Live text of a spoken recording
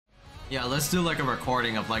Yeah, let's do like a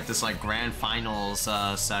recording of like this like grand finals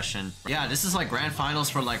session. Yeah, this is like grand finals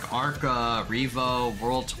for like Arc Revo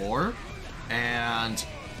World Tour, and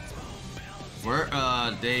we're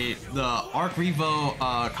the Arc Revo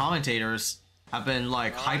commentators have been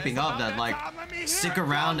like hyping up that like stick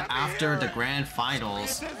around after the grand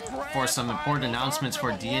finals for some important announcements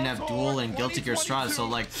for DNF Duel and Guilty Gear Strata. So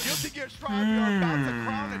like,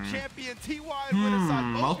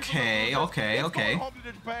 okay.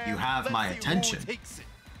 You have my attention.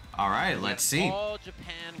 All right, let's see.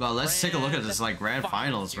 Well, let's take a look at this like grand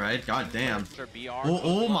finals, right? God damn.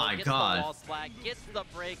 Oh my god. Gets the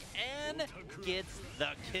break and gets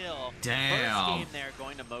the kill. Damn. First game there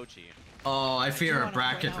going to Mochi. Oh, I fear a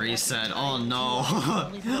bracket reset. Oh no.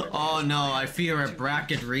 Oh no, I fear a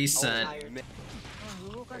bracket reset.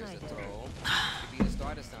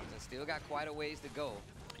 Still got quite a ways to go.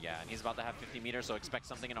 Yeah, and he's about to have 50 meters, so expect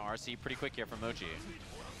something in RC pretty quick here from Mochi.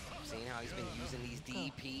 Seeing how he's been using these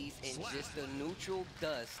DPs and just the neutral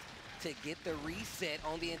dust to get the reset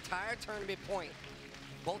on the entire tournament point.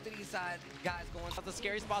 Both of these guys going. That's a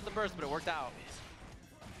scary spot to burst, but it worked out.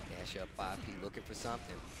 Dash up 5P looking for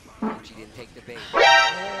something. Mochi didn't take the bait.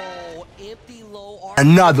 Oh, empty low.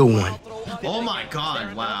 Another one. Oh my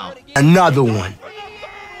god, wow. Another one.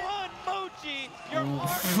 Mochi,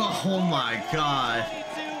 oh my god.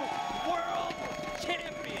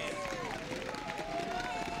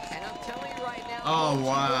 Oh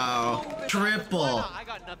wow. Triple.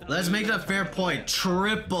 Let's make it a fair point.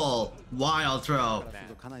 Triple wild throw.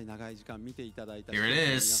 Here it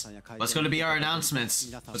is. What's going to be our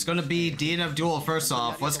announcements? What's going to be DNF Duel first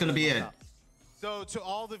off? What's going to be it? So to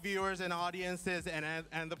all the viewers and audiences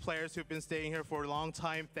and the players who've been staying here for a long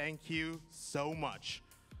time, thank you so much.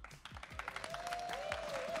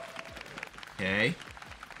 Okay.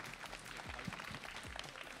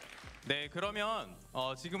 네, 그러면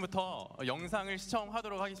지금부터 영상을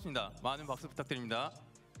시청하도록 하겠습니다. 많은 박수 부탁드립니다.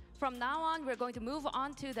 From now on, we're going to move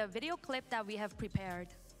on to the video clip that we have prepared.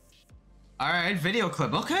 Alright, video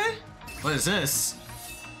clip. Okay. What is this?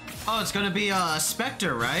 Oh, it's gonna be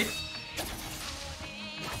Spectre, right?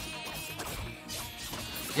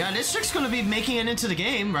 Yeah, this chick's gonna be making it into the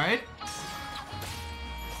game, right?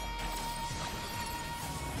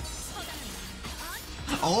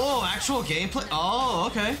 Oh, actual gameplay? Oh,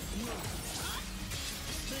 okay.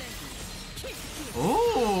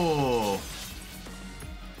 Ooh.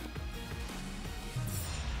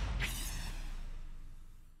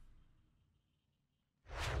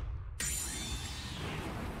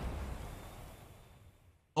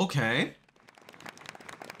 Okay.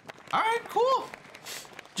 Alright, cool.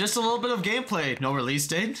 Just a little bit of gameplay. No release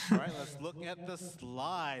date. Alright, let's look at the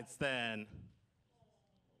slides then.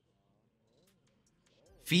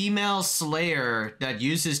 Female Slayer that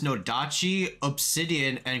uses Nodachi,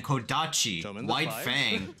 Obsidian, and Kodachi. White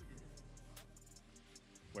Fang.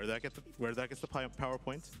 Where that gets the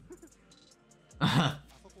PowerPoint?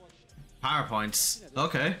 PowerPoints.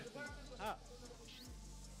 Okay.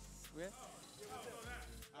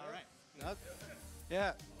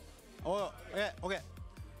 Yeah. Oh, yeah. Okay.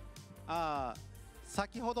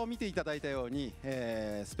 先ほど見ていただいたように、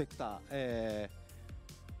スペクター、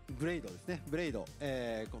ブレイドですね。ブレイド、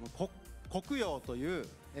この黒曜という、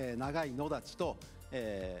長い野立ちと、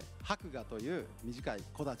白牙という短い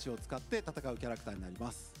小立ちを使って戦うキャラクターになり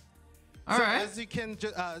ます。So as you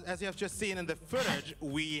have just seen in the footage,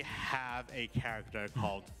 we have a character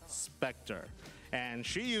called Spectre, and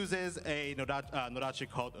she uses a Nodachi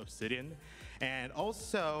called Obsidian, and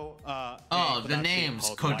also the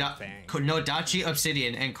names Nodachi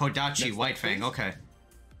Obsidian and Kodachi White Fang. Okay.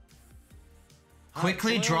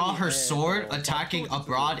 Quickly draw her sword, attacking a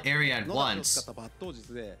broad area at once.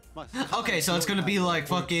 Okay, so it's gonna be like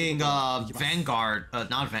fucking Vanguard,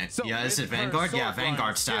 not Vanguard. Yeah, is it Vanguard? Yeah,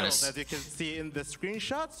 Vanguard status. As you can see in the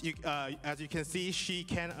screenshots, as you can see, she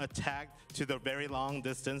can attack to the very long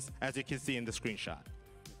distance, as you can see in the screenshot.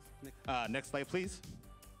 Next slide, please.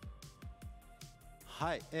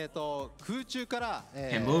 Can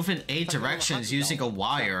move in 8 directions using a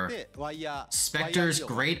wire. Spectre's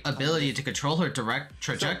great ability to control her direct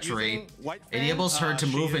trajectory enables her to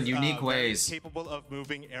move in unique ways. Capable of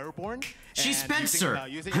moving airborne. She's Spencer.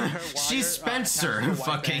 She's Spencer.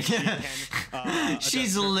 Fucking.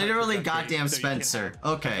 She's literally goddamn Spencer.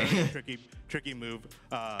 Okay. Tricky move.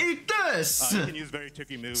 Eat this. You can use very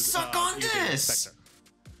tricky moves. Suck on this.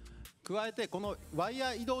 加えてこのワイヤ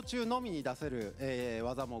ー移動中のみに出せる、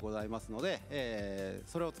技もございますので、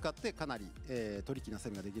それを使ってかなり、トリッキーな攻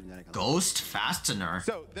めができるんじゃないかな。Ghost Fastener.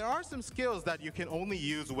 So there are some skills that you can only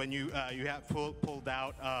use when you have pulled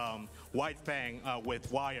out White Fang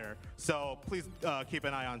with wire. So please keep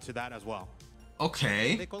an eye on to that as well. で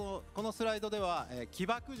Okay. このスライドでは、起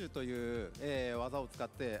爆樹という、技を使っ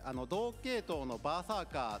て同系統のバーサー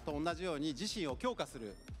カーと同じように自身を強化す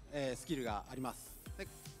る、スキルがあります。で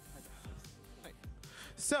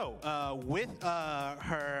So with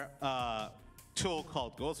her tool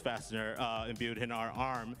called Ghost Fastener imbued in our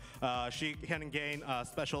arm, she can gain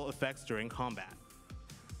special effects during combat.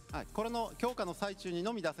 はい、これの強化の最中に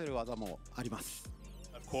のみ出せる技もあります。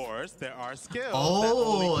Of course, there are skills Oh, that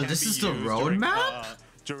only can this be is the used roadmap?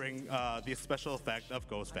 during the special effect of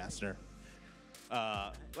Ghost Fastener.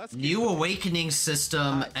 Let's keep New awakening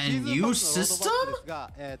system はい and シーズン new パスのロード system? バ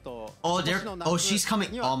ックですが、Oh, 今 they're. 年の Oh, 夏 she's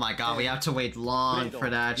coming. には Oh my god, we have to wait long for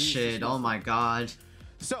that shit. Oh my god.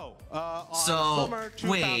 So, on So, summer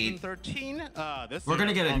wait. 2013, this We're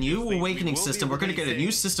gonna year, get a new obviously, we awakening will be system. We're gonna get a new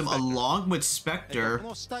releasing system Spectre. along with Spectre. こ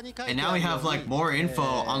の下に書いてある And now we have like more info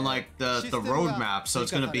on like the システムが roadmap. So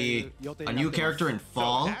it's gonna be 追加される予定 a にな new ってます character in So,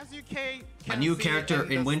 fall, as you can a new see character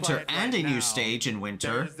in in the winter, slide and a right new now, stage in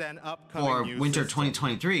winter there's an upcoming for new winter system.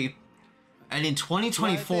 2023. And in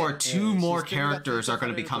 2024, 2 more characters are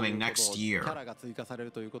gonna be coming next キ year. ャラが追加され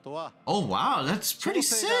るということは Oh wow, that's pretty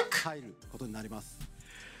調整 sick. が入ることになります。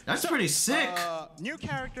 That's pretty sick. New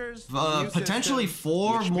characters, Potentially new system,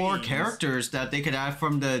 4 which more means characters that they could add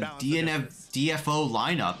from the balance DNF the DFO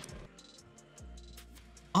lineup.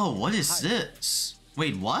 Oh, what is this?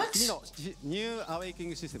 Wait, what? 次のニューアウェイキン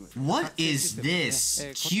グシステム。 What is 覚醒システム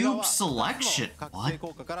ですね。こちら this? Cube は selection. 二つの覚 What? 醒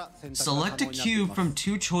効果から選択が可 Select a 能になってい cube ます from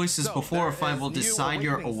 2 choices So, before a there fight is will new decide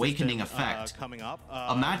your awakening system, effect. Coming up.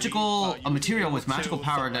 A magical, a material with magical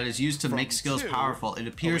power that is used to make skills powerful. It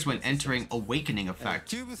appears when entering awakening キ effect.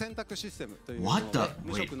 ューブ選択システムというもの What で the-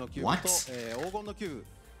 無色のキューブ What? と、黄金のキューブ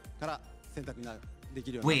から選択ができ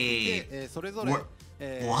るようになっていて、 Wait. それぞれ、 What?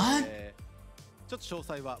 What? ちょっと詳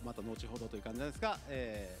細はまた後ほどという感じですが、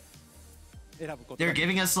選ぶこと They're がで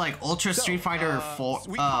きます giving us like Ultra Street Fighter 4,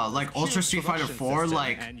 we call like it Ultra cube Street Fighter selection 4, system,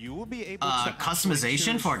 like and you will be able to actually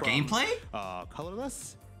customization choose for from, gameplay?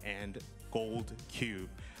 Colorless and gold cube.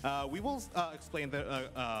 We will explain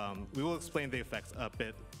the effects a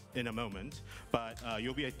bit in a moment, but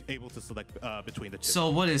you'll be able to select between the two. So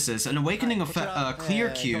what is this? An awakening effect, clear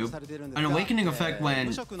cube, an awakening effect when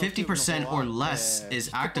 50% or less is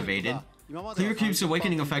activated. Clear cube's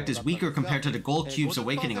awakening effect is weaker compared to the gold cube's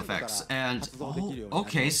awakening effects. And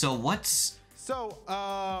okay, so what's So,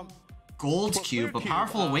 gold for cube? A clear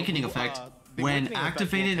powerful cube, awakening effect the when awakening effect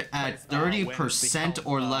activated will take at place, when the 30%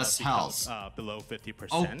 or health, less becomes, health. below 50%.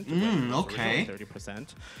 Oh, when it was originally okay.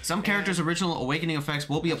 30%. Some characters' original awakening effects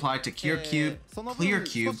will be applied to clear cube,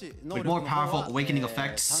 with more powerful awakening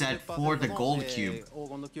effects set for the gold cube.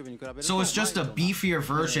 So it's just a beefier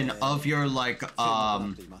version of your like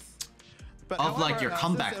But of, like, however, your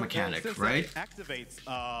comeback since mechanic, since right? It activates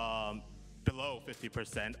below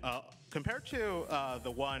 50%, compared to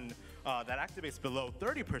the one that activates below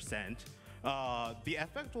 30%, the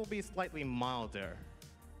effect will be slightly milder.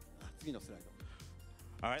 次のスライ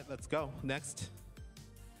ド All right, let's go. Next.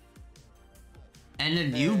 and a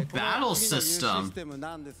new この battle 次のニューシ system. ステム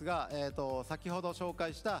なんですが、先ほど紹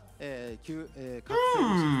介した、覚醒のシス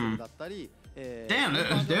テムだったり、Damn,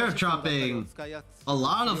 they're dropping a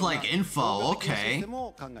lot of like info. Okay.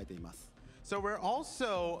 So we're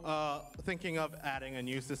also thinking of adding a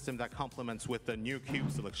new system that complements with the new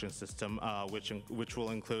cube selection system, which will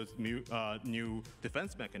include new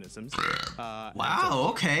defense mechanisms. Wow.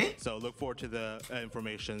 Okay. So look forward to the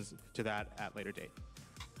information to that at later date.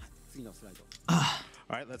 次のスライド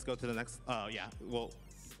All right, let's go to the next. Yeah, well,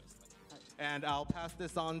 and I'll pass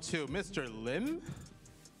this on to Mr. Lim.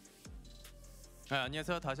 네,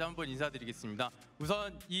 안녕하세요. 다시 한번 인사드리겠습니다.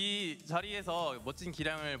 우선 이 자리에서 멋진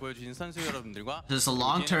기량을 보여주신 선수 여러분들과 There's a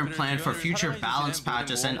long-term plan for future balance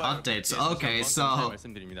patches and updates. Okay, so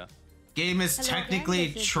말씀드립니다. game is Hello technically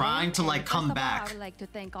again, this is trying to Lynn, like and come first of all, back. I would like to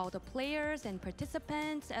thank all the players and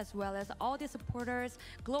participants as well as all the supporters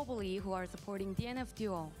globally who are supporting DNF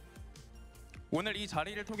Duel. 오늘 이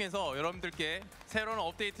자리를 통해서 여러분들께 새로운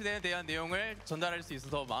업데이트에 대한 내용을 전달할 수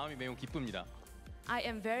있어서 마음이 매우 기쁩니다. I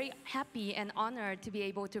am very happy and honored to be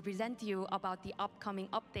able to present you about the upcoming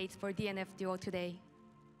updates for DNF Duel today.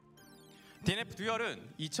 DNF 듀얼은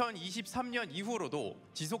 2023년 이후로도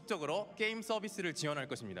지속적으로 게임 서비스를 지원할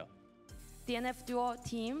것입니다. DNF Duel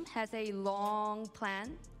team has a long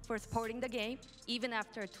plan for supporting the game even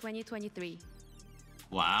after 2023.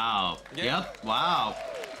 Wow. Yeah. Yep. Wow.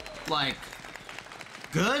 Like,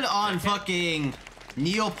 good on fucking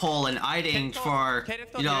Neople and Iding for,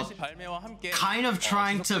 you know, kind of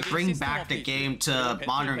trying to bring back the game to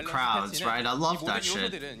modern crowds, right? I love that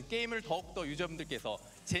shit. 게임을 더욱더 유저분들께서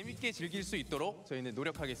재밌게 즐길 수 있도록 저희는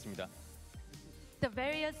노력하겠습니다. The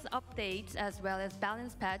various updates as well as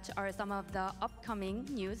balance patch are some of the upcoming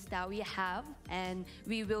news that we have, and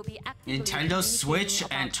we will be actively Nintendo Switch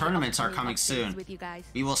communicating and about tournaments the are coming upcoming updates soon. with you guys.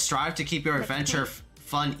 We will strive to keep your adventure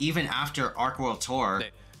fun even after Arc World Tour.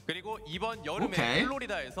 네. 그리고 이번 여름에 오케이.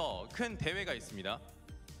 플로리다에서 큰 대회가 있습니다.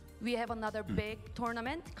 We have another big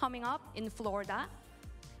tournament coming up in Florida.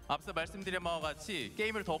 앞서 말씀드린 바와 같이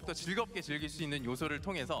게임을 더욱더 즐겁게 즐길 수 있는 요소를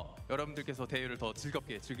통해서 여러분들께서 대회를 더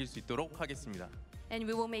즐겁게 즐길 수 있도록 하겠습니다. And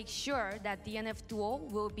we will make sure that DNF Duel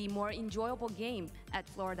will be more enjoyable game at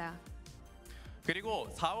Florida. 그리고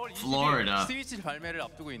 4월 20일 Florida. 스위치 발매를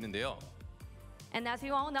앞두고 있는데요. And as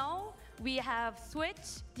you all know, we have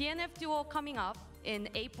Switch DNF Duel coming up in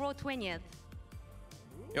April 20th.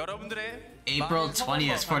 여러분들의 April 많은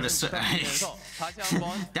 20th for the 부탁드리면서 다시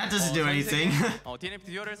한번 That doesn't do anything. DNF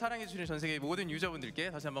듀얼을 사랑해 주시는 전 세계 모든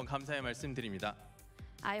유저분들께 다시 한번 감사의 말씀드립니다.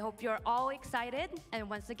 I hope you're all excited, and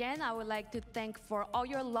once again, I would like to thank for all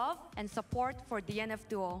your love and support for DNF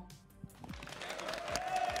Duel.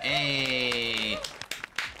 Hey.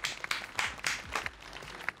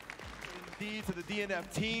 Indeed to the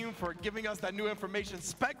DNF team for giving us that new information.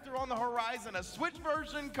 Spectre on the horizon, a Switch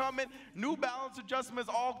version coming, new balance adjustments,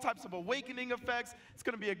 all types of awakening effects. It's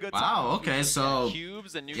going to be a good time. Wow, okay, so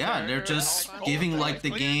Cubes, a new yeah, they're character. just giving like the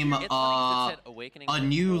game a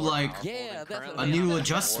new like a new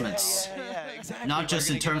adjustments. Exactly. Not just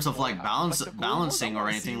in terms of like balancing or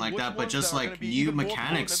anything like that, but just like new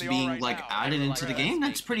mechanics being like added into the game.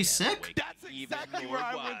 That's pretty sick. That's exactly where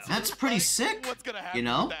I went to. That's pretty sick. What's gonna happen You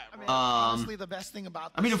know? with that, Honestly, the best thing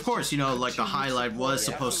about I mean, this of course, you know, like the continued highlight was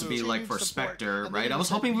support. supposed to be like for Continued Spectre, support. right? And I was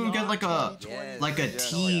then hoping we would get like a beyond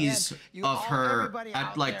tease you of all- her everybody at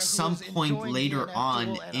out like there some who's point enjoying later DNF on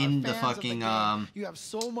Duel and in are the fans of fucking game. You have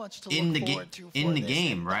so much to in look the forward to in for the this,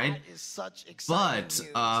 game, and right? that is such exciting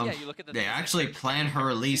But news. Yeah, you look at the they things actually that- planned her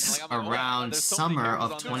release Like, I'm like, oh, around there's so summer many of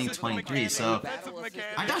games on this. 2023. So Defensive mechanics,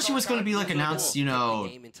 I thought she was going to be like announced, you know,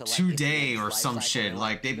 today or some shit.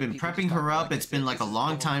 Like they've been prepping her up. It's been like a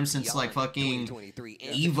long time since like fucking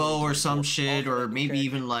Evo or some shit, or maybe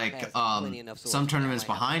even like some tournaments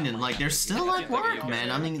behind, and like they're still at work, man.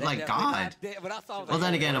 I mean, like God. Well,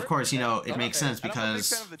 then again, of course, you know, it makes sense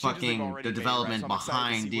because fucking the development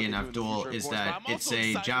behind DNF Duel is that it's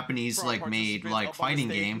a Japanese like made like fighting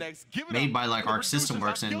game made by like Arc System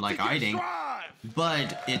Works and like Iding,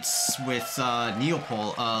 but it's with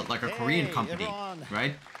Neople, like a Korean company,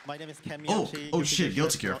 right? My name is Ken Oh, Miyoshi, oh Guilty shit, Gear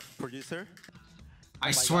Guilty Gear. producer. I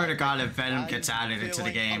swear to God, if Venom gets added into the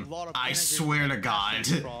game, I swear to God.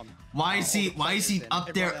 Why is he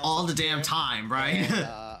up there all the damn time, right?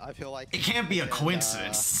 I feel like It can't be a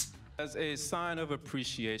coincidence. As a sign of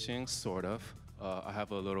appreciation, sort of, I have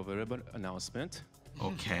a little bit of an announcement.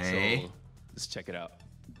 Okay. So let's check it out.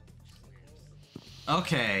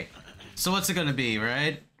 Okay. So what's it gonna be,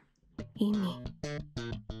 right? 意味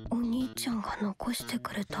お兄ちゃんが残して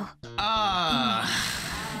くれた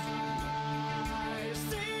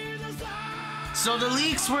So the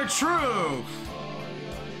leaks were true.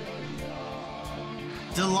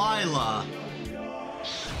 Delilah.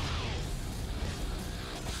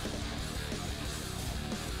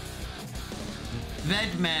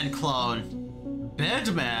 Bedman clone.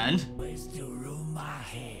 Bedman?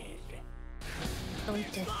 どい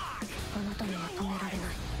てあなたには止められな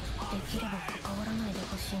いできれば関わらないで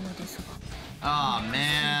ほしいのですが Aw,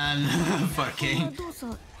 man. こん Fucking. な動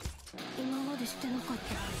作今までしてなかっ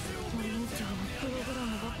たお兄ちゃんのプログラ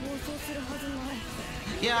ムが暴走するはずない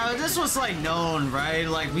Yeah, this was like known, right?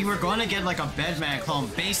 Like we were going to get like a Bedman clone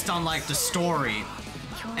based on like the story.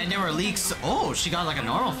 And there were leaks. Oh, she got like a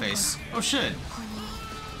normal face. Oh shit.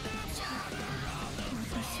 じゃあ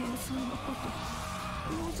私はそんなこ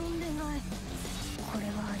と望んでないこれ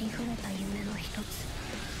はありふれた夢の一つ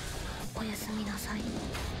おやすみなさい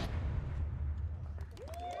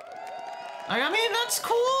I mean, that's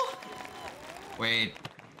cool. Wait.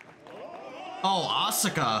 Oh,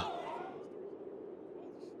 Asuka.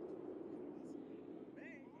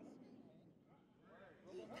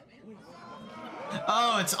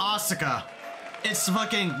 Oh, it's Asuka. It's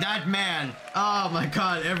fucking that man. Oh my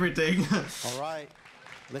god, everything. all right,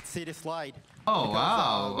 let's see the slide. Oh, Because,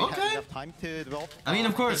 wow, we had okay. enough time to develop, I mean,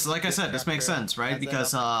 of course, like I said, this makes sense, right?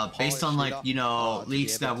 Because based on like, you know,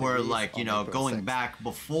 leaks that were like, you know, going back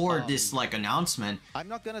before this like announcement, I'm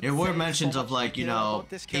not gonna there were say so mentions much of like, you detail know, about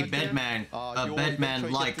this a character. Bedman, You a will Bedman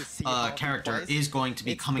eventually like get to see how he character plays. is going to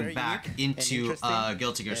be It's coming very back unique and into interesting.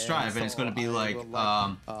 Guilty Gear And Strive, and it's so going to be I like would like,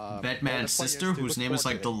 all the Bedman's players sister, to whose look name is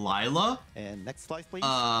forward like to it. Delilah. And next slide, please.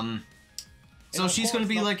 So she's gonna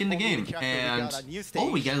be like in the game, and oh,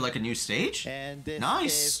 we get like a new stage. And this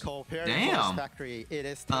Nice. is called Damn. Factory. It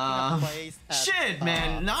is taking place at, shit,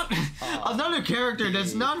 man, not another character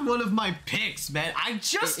that's not one of my picks, man. I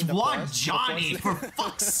just want Johnny, for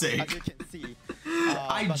fuck's sake. As you can see,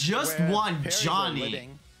 I just want Johnny.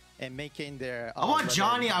 And making their, I want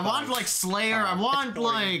Johnny, I want like Slayer, I want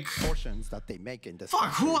like portions that they make in this.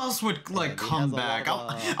 fuck, who else would like come back?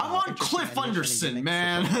 I want Cliff Anderson,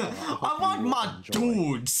 man. I want my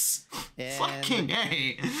dudes. Fucking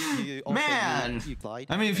A. Man.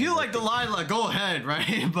 I mean, if you like Delilah, go ahead,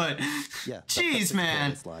 right? But jeez,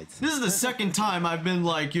 man. This is the second time I've been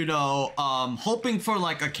like, you know, hoping for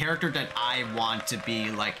like a character that I want to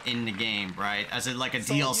be like in the game, right? As in like a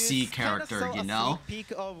DLC character, you know?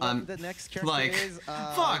 The next character like, is,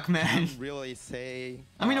 fuck, man. Really say.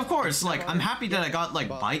 I mean, of course, like, I'm happy that I got like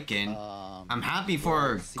Bikin. I'm happy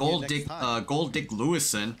for Gold Dick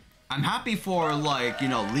Lewison. I'm happy for like, you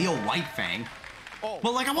know, Leo Whitefang.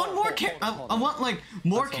 But like, I want more. I want like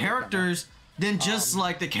more characters than just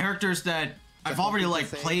like the characters that I've already like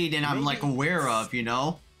played and I'm like aware of, you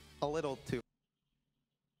know. A little too.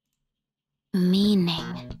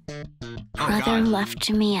 Meaning. Brother left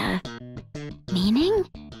me a meaning?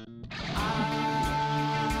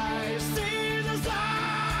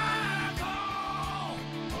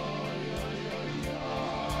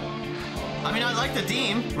 I mean, I like the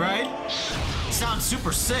theme, right? Sounds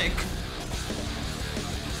super sick.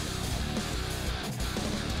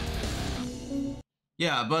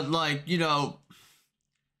 Yeah, but like, you know,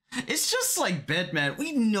 it's just like Batman.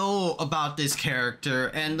 We know about this character,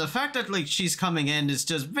 and the fact that like she's coming in is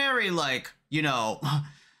just very like, you know,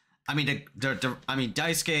 I mean, I mean,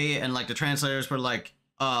 Daisuke and like the translators were like,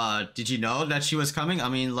 did you know that she was coming? I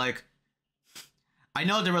mean, like, I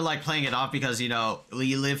know they were like playing it off because, you know,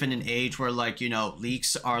 we live in an age where like, you know,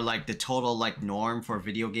 leaks are like the total like norm for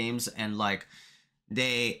video games, and like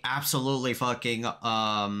they absolutely fucking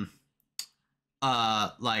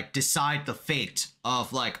like decide the fate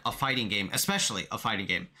of like a fighting game, especially a fighting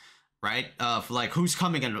game, right? Of like who's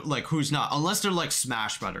coming and like who's not, unless they're like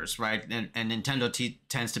Smash Brothers, right? And Nintendo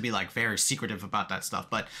tends to be like very secretive about that stuff,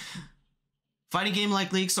 but fighting game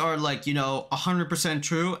like leaks are like, you know, 100%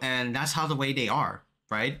 true, and that's how the way they are,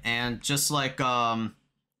 right? And just like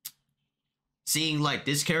seeing like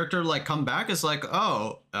this character like come back is like,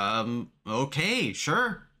 oh, okay,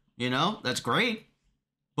 sure, you know, that's great.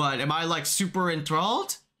 But am I like super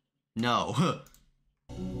enthralled? No.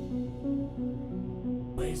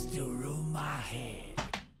 Ways to ruin my head.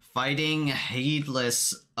 Fighting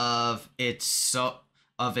heedless of its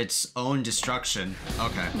own destruction.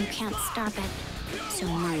 Okay. You can't stop it, so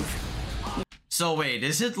move. So wait,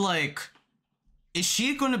 is it like, is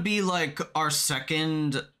she gonna be like our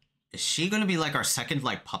second? Is she gonna be like our second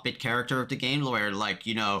like puppet character of the game, where like,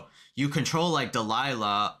 you know, you control like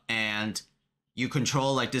Delilah and you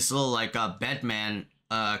control like this little like Batman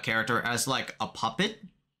character as like a puppet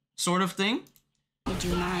sort of thing? Would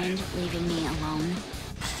you mind leaving me alone?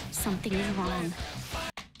 Something is wrong.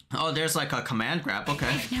 Oh, there's like a command grab, okay.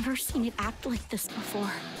 I've never seen it act like this before.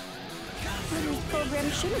 Brother's program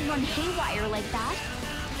shouldn't run haywire like that.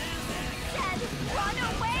 Dad, run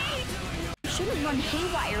away! Shouldn't run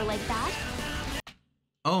haywire like that.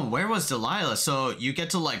 Oh, where was Delilah? So you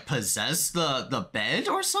get to like possess the bed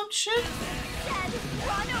or some shit? Dad,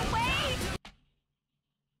 run away!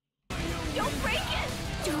 Don't break it!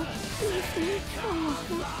 Don't leave me. Oh.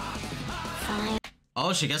 Fine.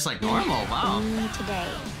 Oh, she gets like normal, wow. Only today.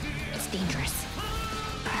 It's dangerous.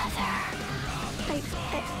 Brother. I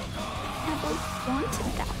never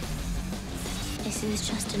wanted that. This is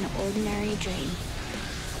just an ordinary dream.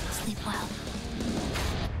 Sleep well.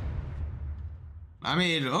 I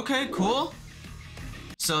mean, okay, cool.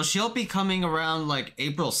 So she'll be coming around like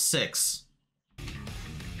April 6th.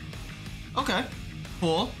 Okay,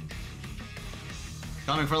 cool.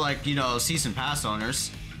 Coming for like, you know, season pass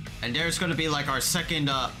owners. And there's gonna be like our second,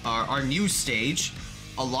 our new stage,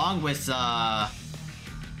 along with,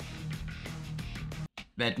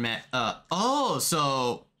 Batman, oh,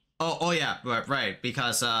 so, oh yeah, right,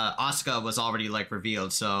 because, Asuka was already like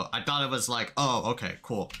revealed, so I thought it was like, oh, okay,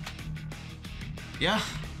 cool. Yeah,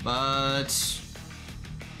 but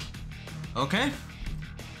okay,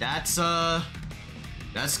 that's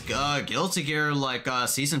Guilty Gear like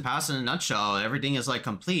season pass in a nutshell. Everything is like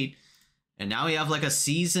complete, and now we have like a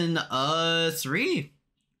season 3.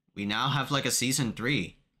 We now have like a season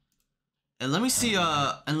 3, and let me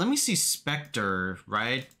see Spectre,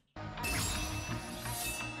 right?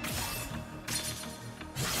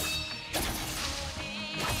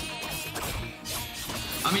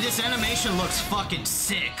 I mean, this animation looks fucking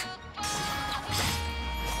sick.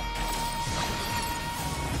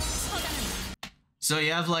 So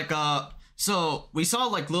you have like so we saw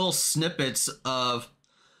like little snippets of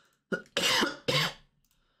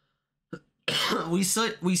we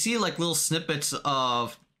see like little snippets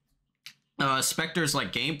of Spectre's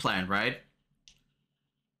like game plan, right?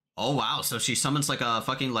 Oh wow, so she summons like a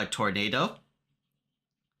fucking like tornado.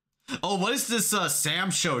 Oh, what is this Sam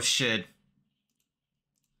Show shit?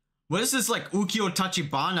 What is this like Ukyo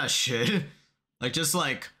Tachibana shit? Like just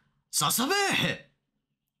like Sasabe!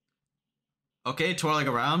 Okay, twirling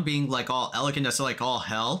around, being like all elegant as like all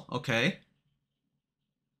hell. Okay.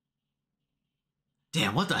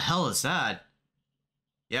 Damn, what the hell is that?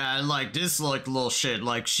 Yeah, and like this like little shit,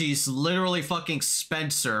 like she's literally fucking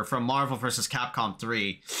Spencer from Marvel vs. Capcom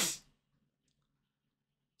 3.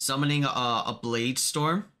 Summoning a Blade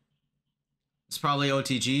Storm. It's probably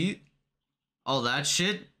OTG. All that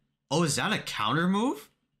shit. Oh, is that a counter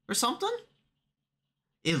move or something?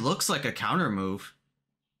 It looks like a counter move.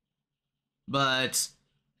 But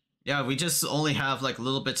yeah, we just only have like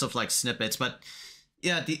little bits of like snippets, but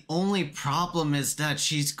yeah, the only problem is that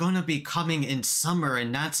she's gonna be coming in summer,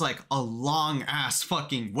 and that's like a long ass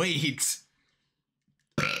fucking wait.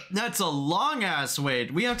 That's a long ass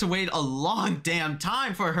wait. We have to wait a long damn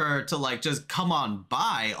time for her to like just come on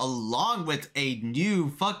by, along with a new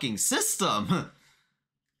fucking system.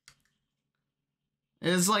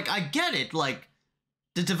 It's like, I get it, like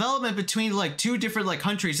the development between like two different like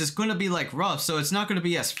countries is gonna be like rough, so it's not gonna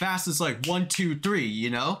be as fast as like 1, 2, 3, you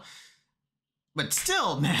know? But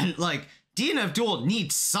still, man, like, DNF Duel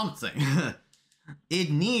needs something. It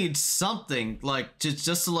needs something, like,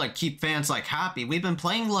 just to, like, keep fans, like, happy. We've been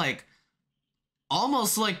playing, like,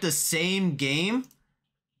 almost, like, the same game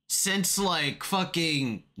since, like,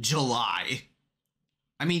 fucking July.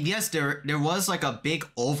 I mean, yes, there was, like, a big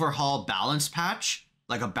overhaul balance patch,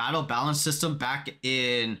 like, a battle balance system back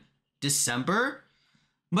in December.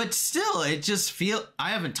 But still, it just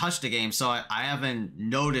I haven't touched the game, so I haven't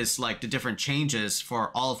noticed like the different changes for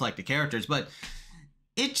all of like the characters, but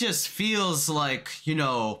it just feels like, you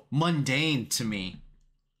know, mundane to me,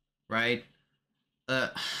 right?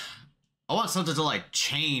 I want something to like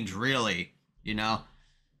change, really, you know?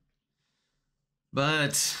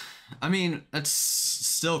 But, I mean, it's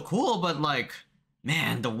still cool, but like,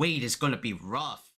 man, the wait is gonna be rough.